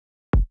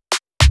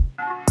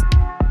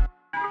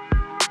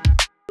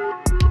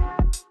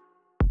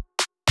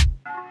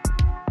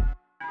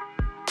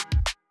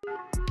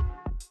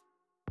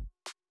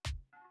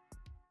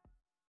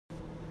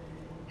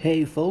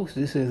Hey folks,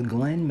 this is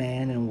Glenn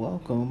Mann, and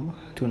welcome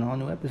to an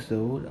all-new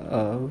episode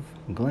of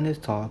Glenn is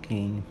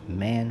Talking,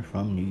 Man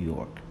from New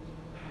York.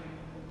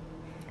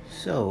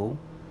 So,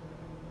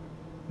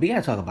 we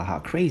gotta talk about how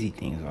crazy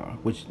things are,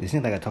 which it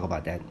seems like I talk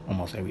about that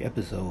almost every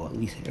episode, or at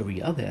least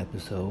every other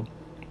episode.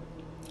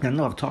 And I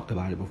know I've talked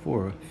about it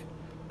before,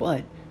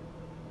 but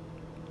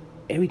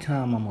every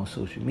time I'm on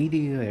social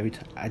media, every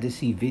time I just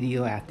see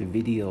video after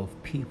video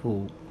of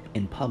people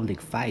in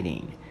public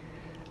fighting.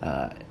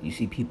 You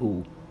see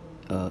people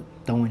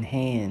throwing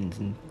hands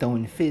and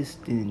throwing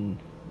fists from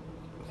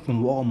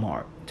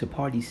Walmart to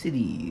Party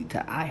City to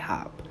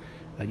IHOP.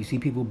 You see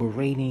people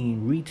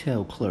berating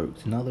retail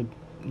clerks and other,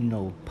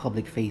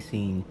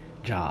 public-facing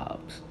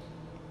jobs.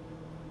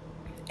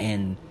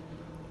 And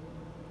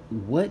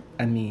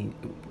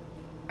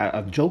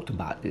I've joked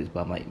about this,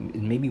 but I'm like,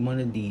 maybe one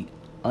of the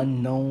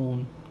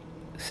unknown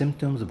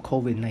symptoms of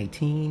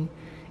COVID-19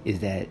 is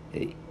that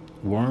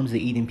worms are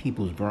eating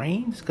people's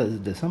brains,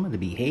 because some of the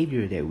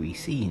behavior that we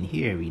see and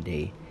hear every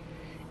day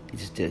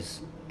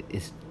it's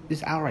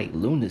outright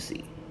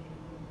lunacy.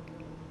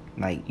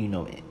 Like,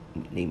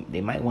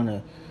 they might want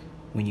to,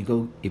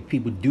 if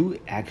people do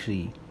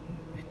actually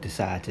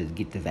decide to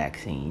get the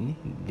vaccine,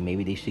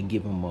 maybe they should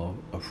give them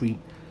a free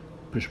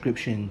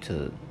prescription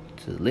to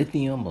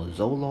lithium or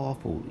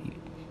Zoloft, or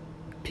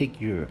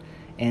pick your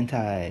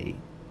anxiety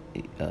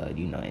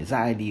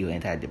or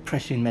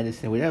anti-depression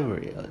medicine,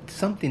 whatever,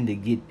 something to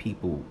get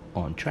people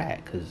on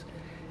track, because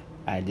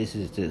this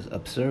is just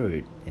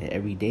absurd.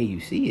 Every day you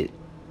see it.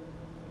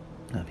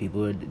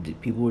 People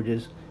are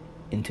just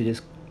into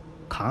this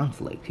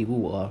conflict.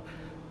 People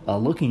are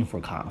looking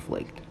for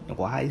conflict.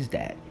 Why is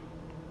that?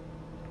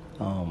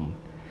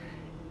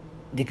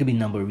 There could be a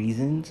number of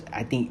reasons.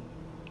 I think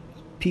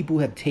people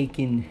have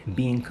taken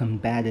being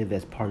combative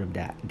as part of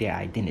their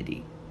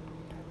identity.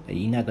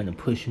 You're not going to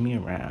push me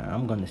around.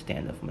 I'm going to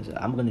stand up for myself.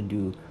 I'm going to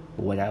do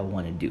what I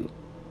want to do.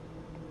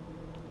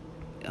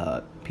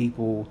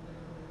 People,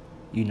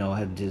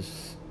 have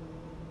just,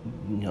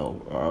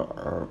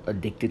 are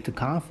addicted to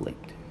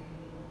conflict.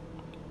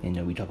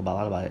 We talk a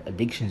lot about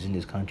addictions in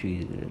this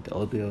country, the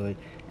opioid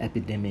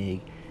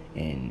epidemic,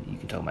 and you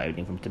can talk about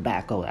everything from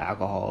tobacco to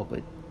alcohol,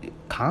 but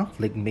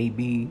conflict may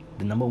be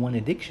the number one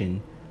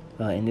addiction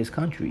in this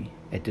country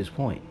at this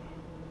point.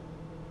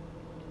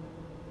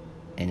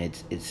 And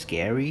it's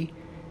scary.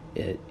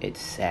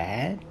 It's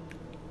sad.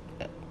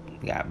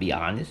 You gotta be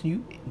honest.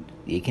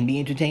 It can be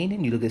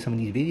entertaining. You look at some of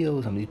these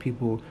videos. Some of these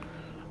people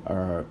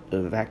are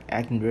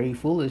acting very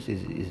foolish.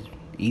 It's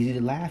easy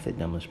to laugh at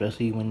them,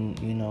 especially when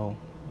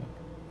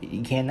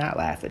you cannot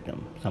laugh at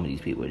them. Some of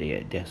these people,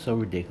 they're so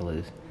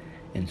ridiculous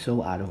and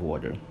so out of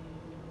order.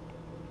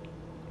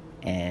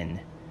 And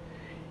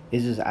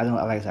it's just, I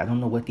don't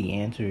know what the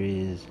answer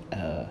is.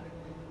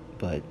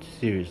 But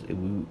seriously,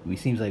 we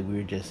seems like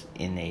we're just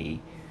in a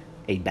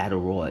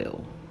battle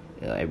royal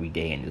every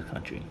day in this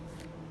country.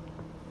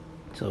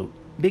 So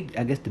the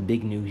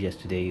big news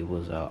yesterday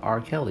was R.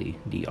 Kelly,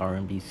 the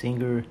R&B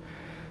singer,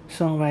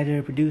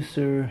 songwriter,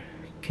 producer,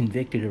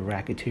 convicted of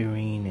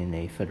racketeering in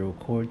a federal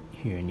court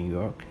here in New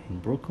York, in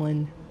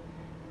Brooklyn.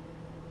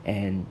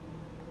 And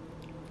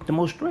the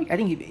most striking, I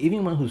think,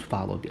 anyone who's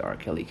followed the R.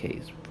 Kelly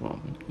case,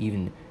 from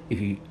even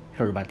if you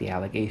heard about the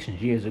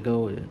allegations years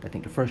ago, I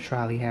think the first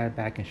trial he had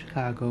back in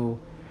Chicago,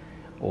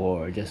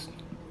 or just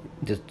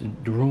the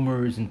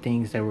rumors and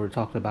things that were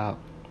talked about,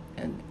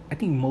 and I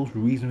think most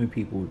reasonable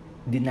people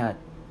did not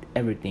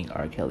ever think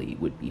R. Kelly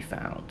would be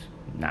found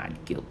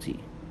not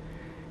guilty.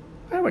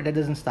 However, that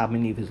doesn't stop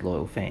any of his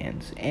loyal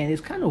fans, and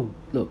it's kind of,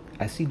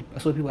 I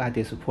saw people out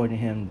there supporting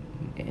him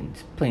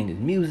and playing his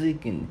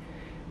music and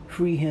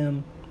free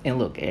him,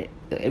 and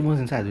everyone's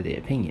entitled to their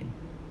opinion,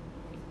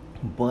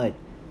 but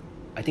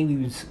I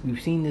think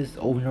we've seen this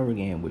over and over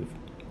again with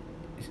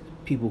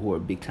people who are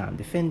big time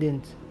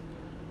defendants,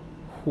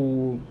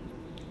 who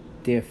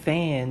their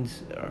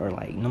fans are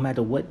like, no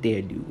matter what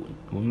they're doing,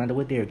 no matter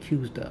what they're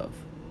accused of,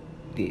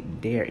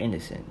 they're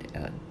innocent.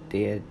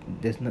 They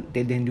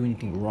didn't do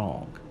anything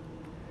wrong.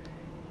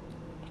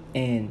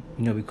 And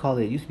we call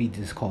it used to be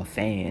just called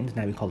fans.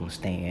 Now we call them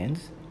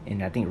stans,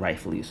 and I think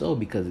rightfully so,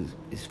 because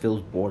it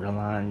feels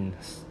borderline,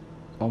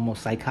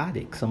 almost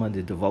psychotic. Some of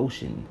the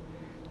devotion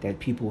that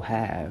people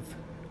have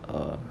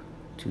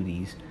to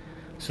these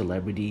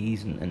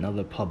celebrities and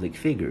other public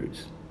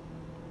figures.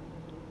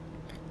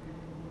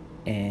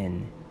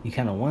 And you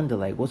kind of wonder,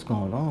 what's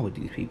going on with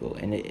these people?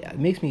 And it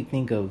makes me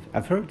think of,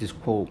 I've heard this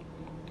quote,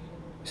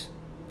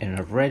 and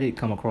I've read it,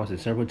 come across it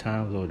several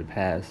times over the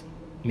past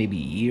maybe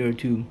a year or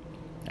two.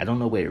 I don't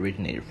know where it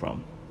originated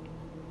from,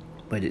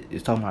 but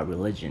it's talking about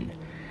religion.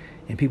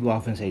 And people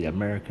often say that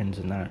Americans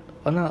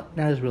are not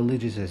as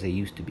religious as they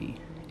used to be.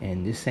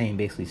 And this saying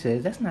basically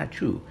says that's not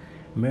true.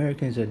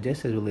 Americans are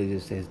just as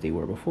religious as they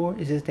were before.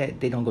 It's just that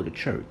they don't go to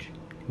church.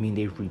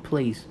 They've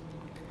replaced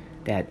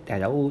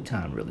that old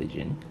time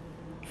religion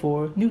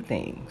for new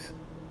things.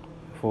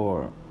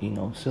 for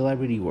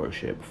celebrity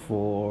worship,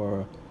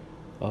 for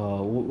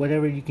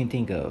whatever you can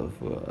think of,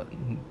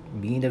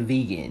 being a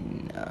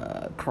vegan,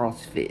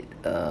 CrossFit,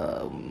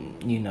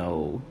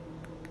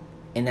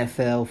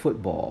 NFL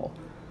football,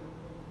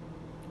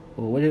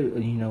 or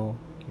whatever,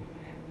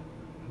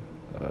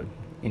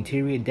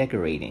 interior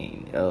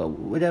decorating,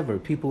 whatever.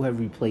 People have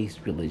replaced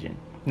religion.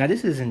 Now,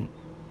 this isn't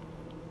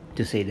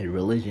to say that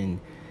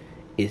religion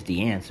is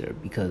the answer,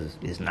 because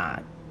it's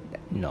not.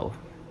 No,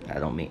 I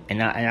don't mean,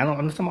 and I don't.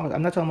 I'm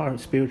not talking about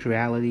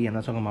spirituality. I'm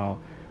not talking about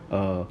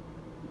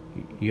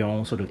your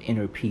own sort of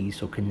inner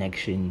peace or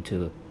connection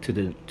to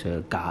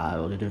God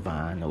or the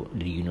divine or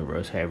the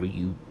universe, however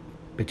you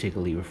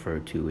particularly refer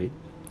to it,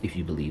 if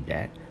you believe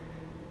that.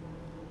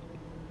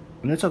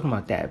 I'm not talking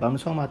about that, but I'm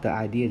talking about the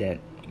idea that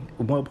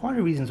one part of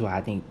the reasons why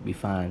I think we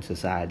find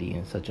society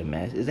in such a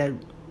mess is that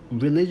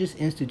religious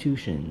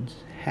institutions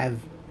have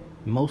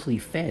mostly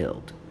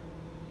failed.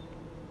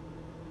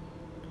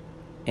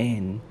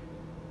 And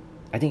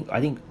I think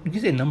you can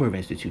say a number of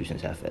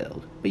institutions have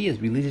failed, but yes,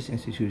 religious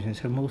institutions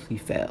have mostly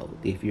failed.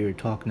 If you're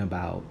talking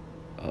about,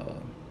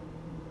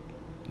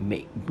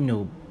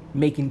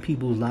 making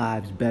people's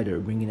lives better,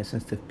 bringing a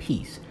sense of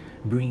peace,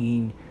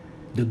 bringing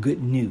the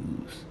good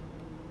news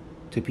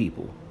to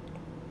people,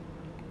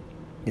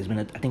 there's been,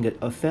 I think,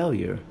 a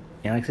failure.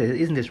 And like I said,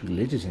 it isn't just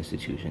religious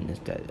institutions.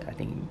 It's that I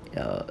think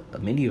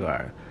many of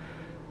our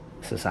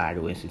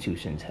societal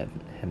institutions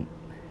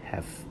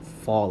have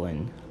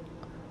fallen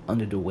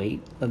under the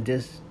weight of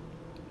just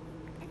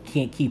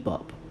can't keep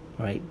up,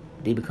 right?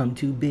 They become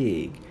too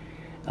big.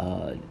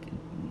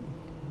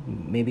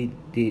 Maybe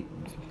the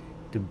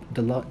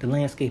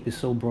landscape is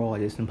so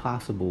broad it's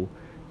impossible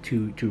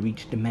to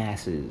reach the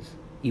masses,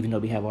 even though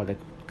we have all the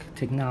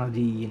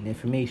technology and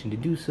information to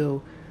do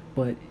so.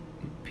 But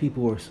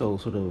people are so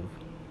sort of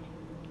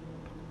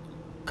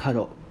cut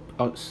off,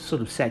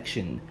 sort of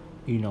sectioned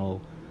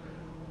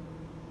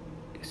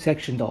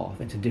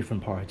off into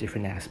different parts,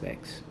 different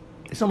aspects.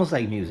 It's almost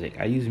like music.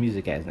 I use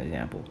music as an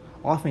example.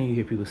 Often you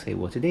hear people say,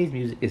 well, today's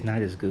music is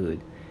not as good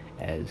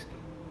as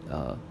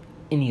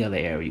any other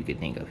era you could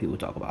think of. People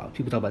talk about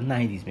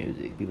 90s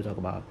music. People talk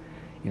about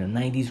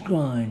 90s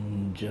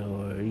grunge,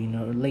 or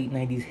late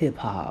 90s hip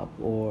hop,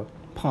 or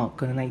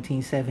punk in the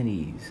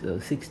 1970s,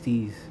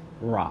 60s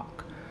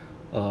rock,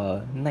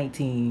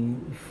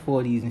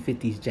 1940s and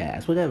 50s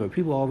jazz, whatever.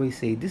 People always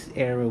say this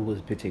era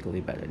was particularly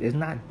better. There's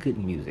not good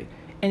music.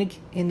 And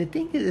the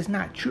thing is, it's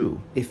not true.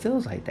 It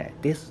feels like that.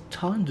 There's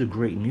tons of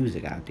great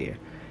music out there.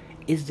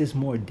 It's just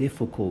more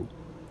difficult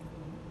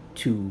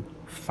to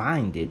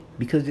find it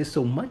because there's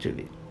so much of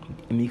it.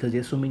 And because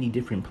there's so many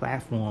different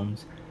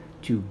platforms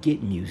to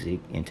get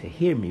music and to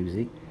hear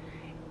music.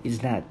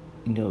 It's not,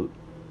 the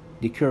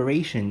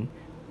curation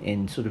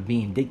and sort of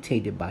being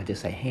dictated by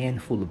just a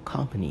handful of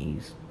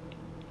companies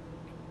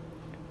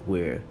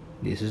where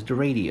this is the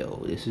radio,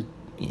 this is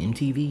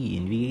MTV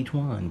and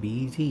VH1,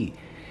 BET.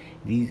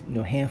 These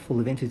handful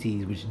of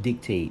entities which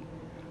dictate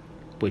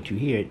what you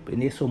hear.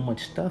 And there's so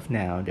much stuff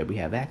now that we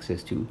have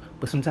access to,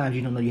 but sometimes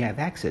you don't know you have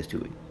access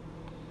to it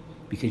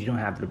because you don't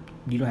have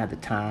the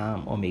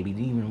time, or maybe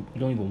you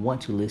don't even want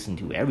to listen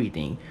to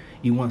everything.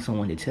 You want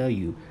someone to tell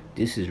you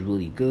this is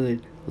really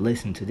good,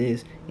 listen to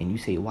this, and you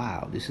say,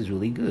 wow, this is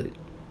really good.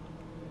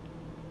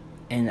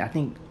 And I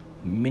think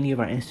many of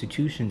our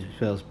institutions,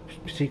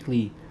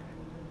 particularly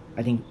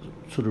I think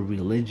sort of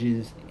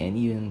religious and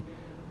even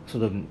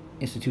sort of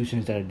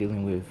institutions that are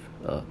dealing with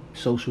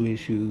social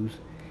issues,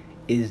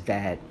 is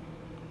that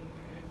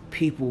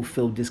people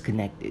feel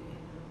disconnected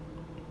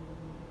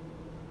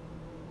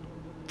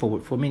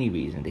for many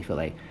reasons. They feel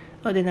like,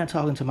 oh, they're not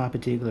talking to my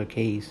particular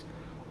case,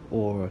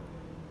 or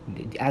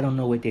I don't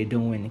know what they're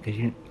doing because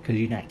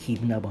you're not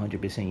keeping up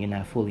 100%. You're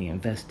not fully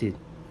invested.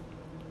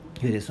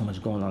 There's so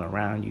much going on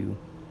around you.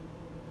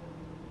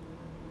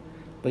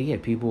 But yeah,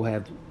 people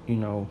have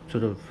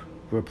sort of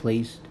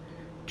replaced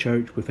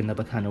church with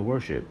another kind of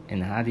worship.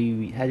 And how do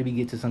we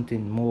get to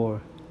something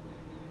more,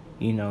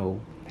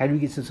 how do we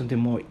get to something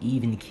more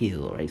even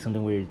keel, right?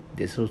 Something where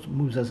this sort of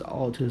moves us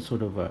all to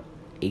sort of a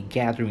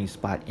gathering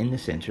spot in the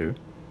center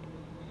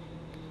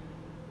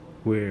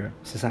where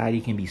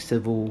society can be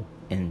civil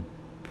and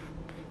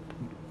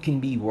can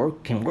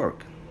work.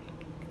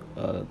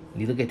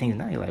 You look at things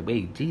now, you're like,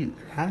 wait, Jesus,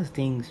 how does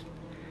things?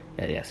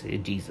 Yes,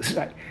 Jesus,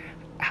 right?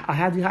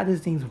 How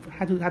does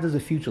the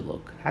future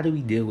look? How do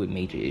we deal with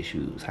major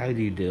issues? How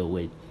do you deal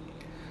with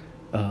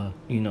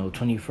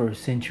 21st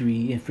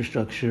century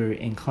infrastructure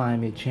and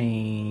climate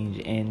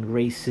change and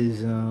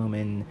racism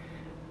and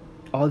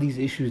all these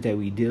issues that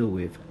we deal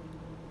with?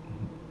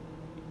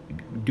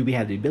 Do we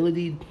have the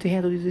ability to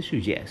handle these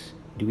issues? Yes.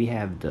 Do we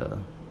have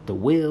the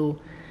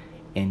will,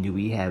 and do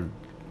we have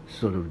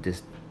sort of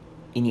just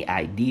any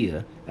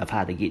idea of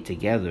how to get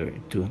together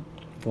to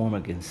form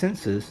a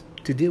consensus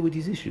to deal with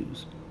these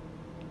issues?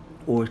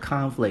 Or is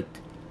conflict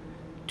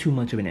too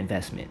much of an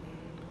investment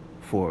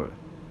for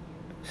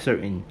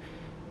certain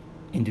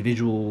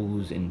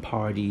individuals and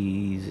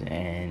parties?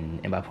 And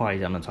by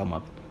parties, I'm not talking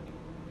about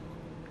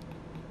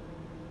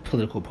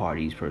political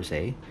parties per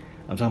se.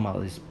 I'm talking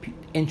about this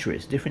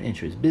interests, different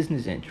interests,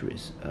 business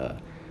interests,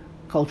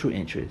 cultural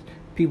interests.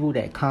 People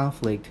that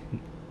conflict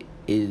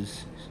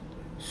is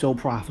so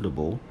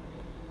profitable,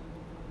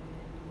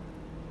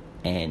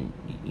 and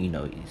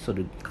sort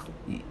of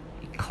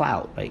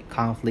clout, right?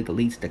 Conflict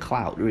leads to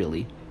clout,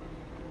 really.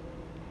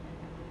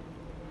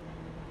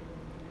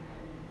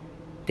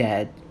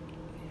 That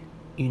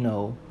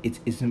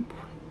it's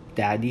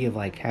the idea of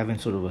like having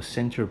sort of a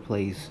center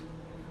place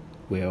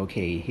where,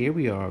 okay, here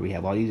we are, we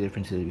have all these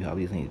differences, we have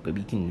these things, but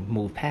we can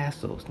move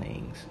past those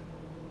things.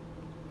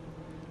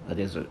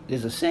 There's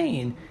a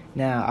saying.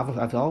 Now,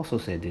 I've also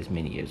said this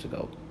many years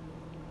ago.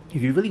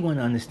 If you really want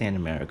to understand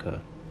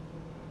America,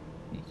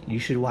 you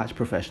should watch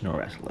professional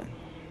wrestling.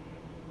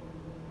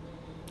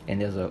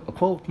 And there's a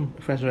quote from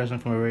professional wrestling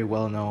from a very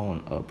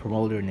well-known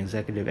promoter and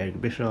executive, Eric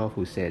Bischoff,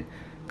 who said,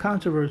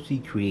 "Controversy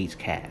creates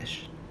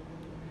cash."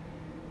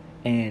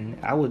 And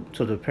I would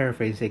sort of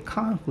paraphrase, say,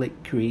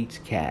 conflict creates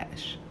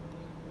cash.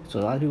 So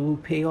a lot of people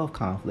pay off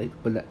conflict,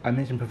 but I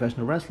mentioned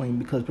professional wrestling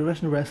because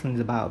professional wrestling is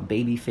about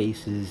baby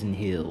faces and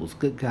heels,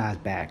 good guys,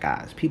 bad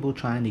guys, people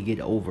trying to get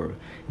over.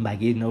 And by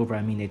getting over,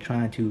 I mean they're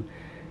trying to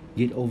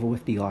get over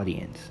with the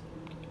audience.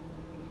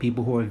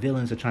 People who are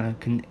villains are trying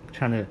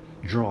to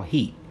draw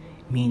heat,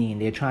 meaning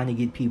they're trying to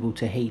get people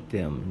to hate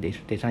them.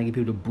 They're trying to get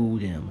people to boo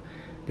them.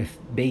 The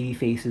baby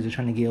faces are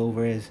trying to get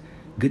over as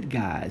good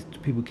guys.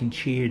 People can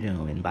cheer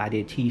them and buy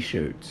their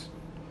T-shirts.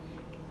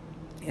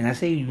 And I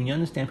say, when you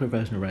understand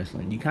professional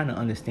wrestling, you kind of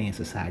understand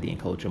society and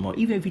culture more.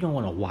 Even if you don't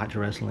want to watch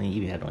wrestling,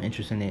 even if you have no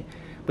interest in it,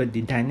 but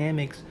the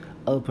dynamics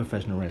of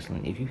professional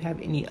wrestling, if you have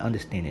any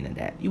understanding of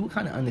that, you will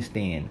kind of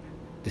understand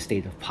the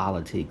state of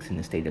politics and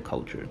the state of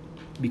culture.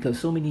 Because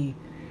so many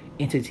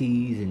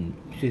entities and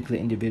particular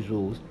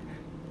individuals,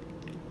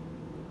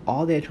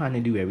 all they're trying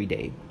to do every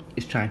day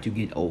is trying to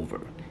get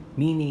over,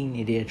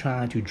 meaning they're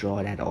trying to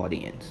draw that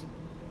audience.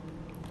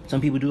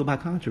 Some people do it by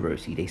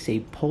controversy. They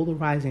say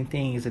polarizing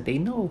things that they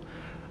know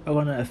are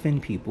going to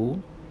offend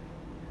people.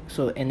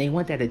 And they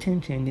want that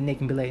attention, then they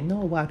can be like, no,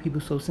 why are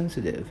people so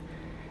sensitive?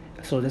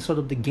 So that's sort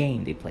of the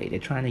game they play. They're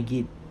trying to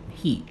get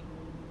heat.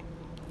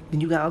 Then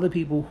you got other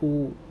people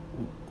who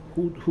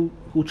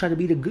try to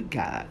be the good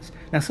guys.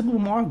 Now, some of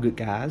them are good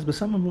guys, but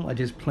some of them are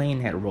just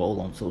playing that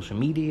role on social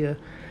media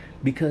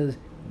because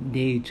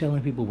they're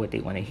telling people what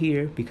they want to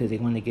hear, because they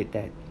want to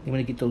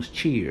get those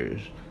cheers,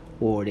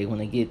 or they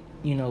want to get,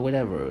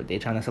 whatever. They're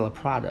trying to sell a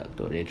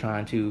product, or they're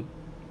trying to,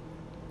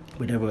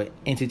 whatever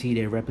entity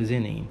they're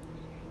representing.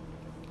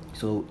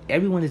 So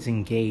everyone is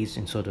engaged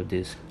in sort of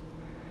this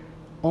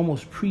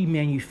almost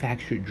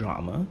pre-manufactured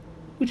drama,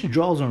 which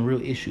draws on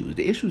real issues.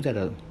 The issues that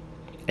are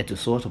at the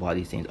source of all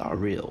these things are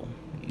real.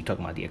 You talk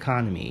about the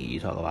economy, you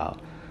talk about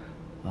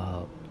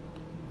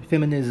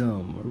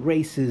feminism,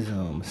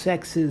 racism,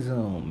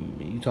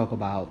 sexism, you talk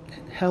about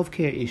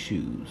healthcare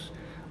issues.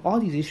 All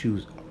these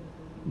issues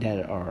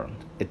that are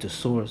at the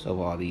source of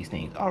all these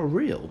things are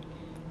real.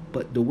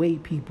 But the way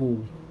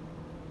people,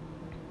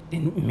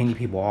 and many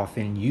people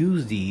often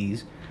use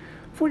these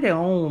for their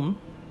own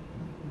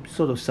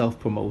sort of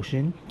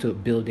self-promotion, to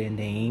build their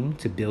name,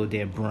 to build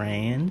their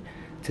brand,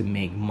 to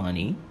make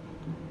money.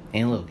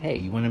 And look, hey,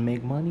 you want to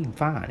make money?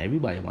 Fine.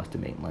 Everybody wants to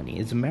make money.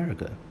 It's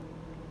America.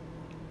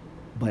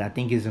 But I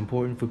think it's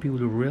important for people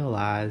to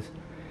realize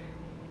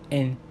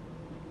and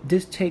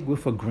just take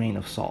with a grain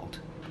of salt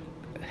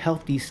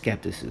healthy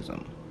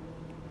skepticism.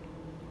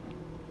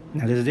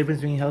 Now, there's a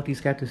difference between healthy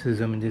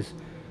skepticism and this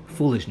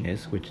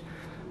foolishness, which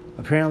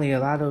apparently a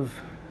lot of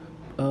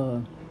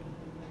some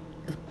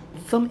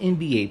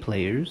NBA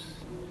players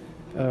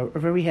are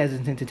very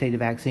hesitant to take the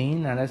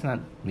vaccine. Now, that's not,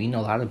 we know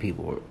a lot of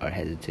people are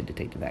hesitant to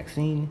take the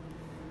vaccine,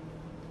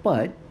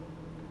 but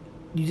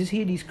you just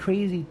hear these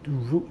crazy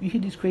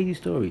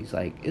stories.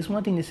 Like, it's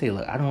one thing to say,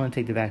 look, I don't want to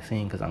take the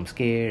vaccine because I'm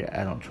scared,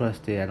 I don't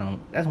trust it,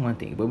 that's one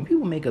thing. But when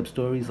people make up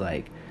stories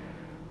like,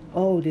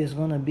 oh, there's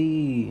going to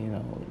be,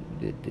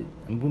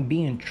 I'm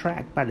being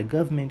tracked by the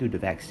government through the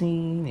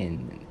vaccine,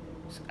 and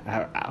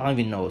I don't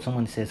even know,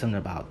 someone said something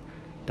about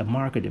the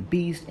mark of the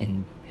beast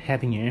and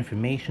having your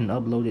information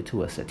uploaded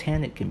to a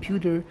satanic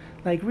computer.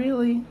 Like,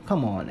 really?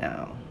 Come on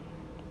now.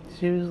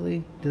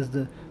 Seriously? Does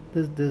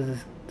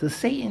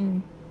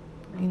Satan,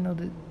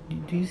 do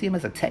you see him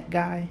as a tech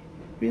guy?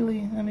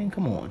 Really? I mean,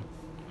 come on.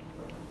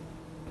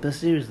 But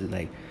seriously,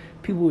 like,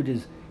 people are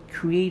just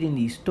creating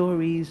these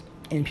stories,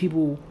 and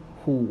people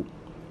who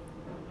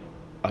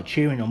are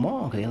cheering them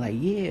on because they're like,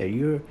 yeah,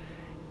 you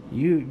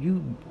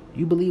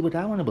believe what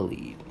I want to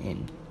believe.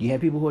 And you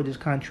have people who are just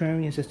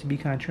contrarians just to be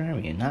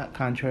contrarian, not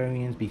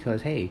contrarians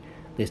because, hey,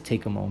 let's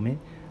take a moment,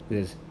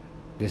 let's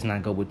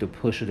not go with the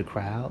push of the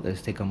crowd,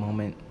 let's take a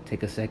moment,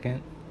 take a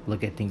second,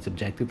 look at things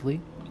objectively,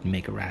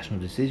 make a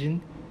rational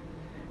decision.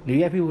 Now,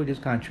 you have people who are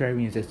just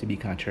contrarians just to be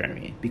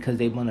contrarian because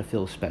they want to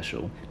feel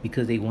special,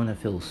 because they want to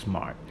feel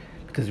smart.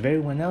 Because if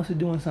everyone else is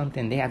doing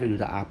something, they have to do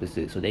the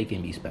opposite so they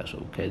can be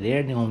special. Because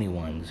they're the only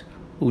ones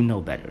who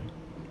know better.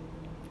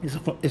 It's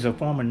a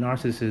form of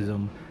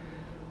narcissism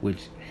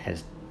which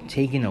has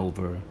taken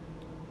over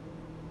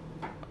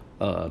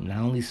not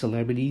only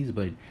celebrities,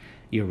 but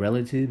your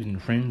relatives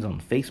and friends on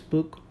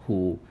Facebook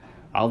who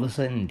all of a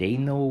sudden they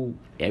know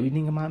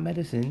everything about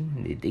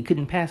medicine. They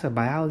couldn't pass a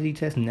biology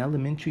test in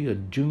elementary or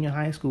junior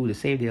high school to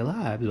save their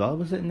lives. All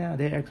of a sudden now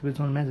they're experts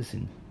on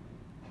medicine.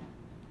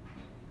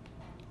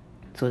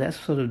 So that's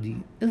sort of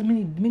there's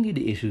many of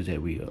the issues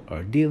that we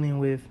are dealing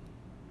with.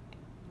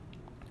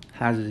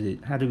 How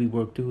do we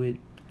work through it?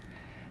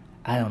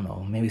 I don't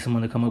know. Maybe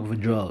someone will come up with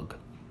a drug.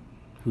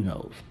 Who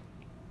knows?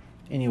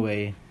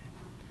 Anyway,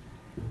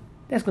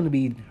 I'm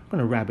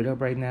gonna wrap it up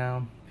right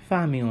now.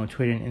 Find me on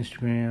Twitter and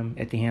Instagram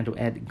at the handle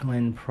at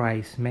Glenn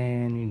Price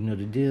Man. You know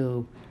the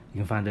deal. You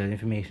can find the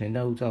information and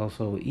notes.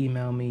 Also,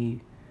 email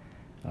me,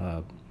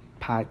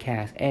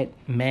 podcast at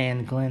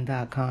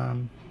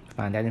manglenn.com.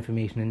 Find that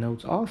information and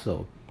notes.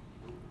 Also,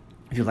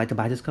 if you'd like to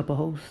buy this cup of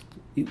host,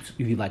 if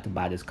you'd like to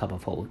buy this cup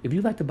of host, if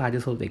you'd like to buy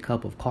this host a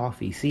cup of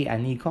coffee, see, I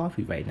need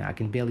coffee right now. I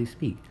can barely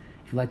speak.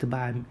 If you'd like to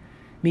buy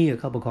me a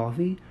cup of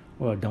coffee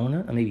or a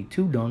donut, or maybe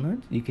 2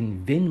 donuts, you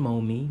can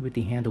Venmo me with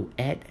the handle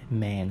at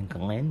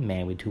manglenn,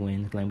 man with 2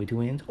 N's, Glenn with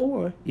 2 N's.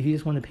 Or if you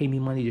just want to pay me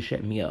money to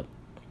shut me up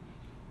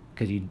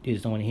because you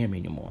just don't want to hear me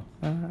anymore,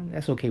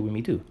 that's okay with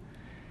me too.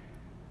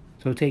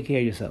 So take care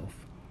of yourself.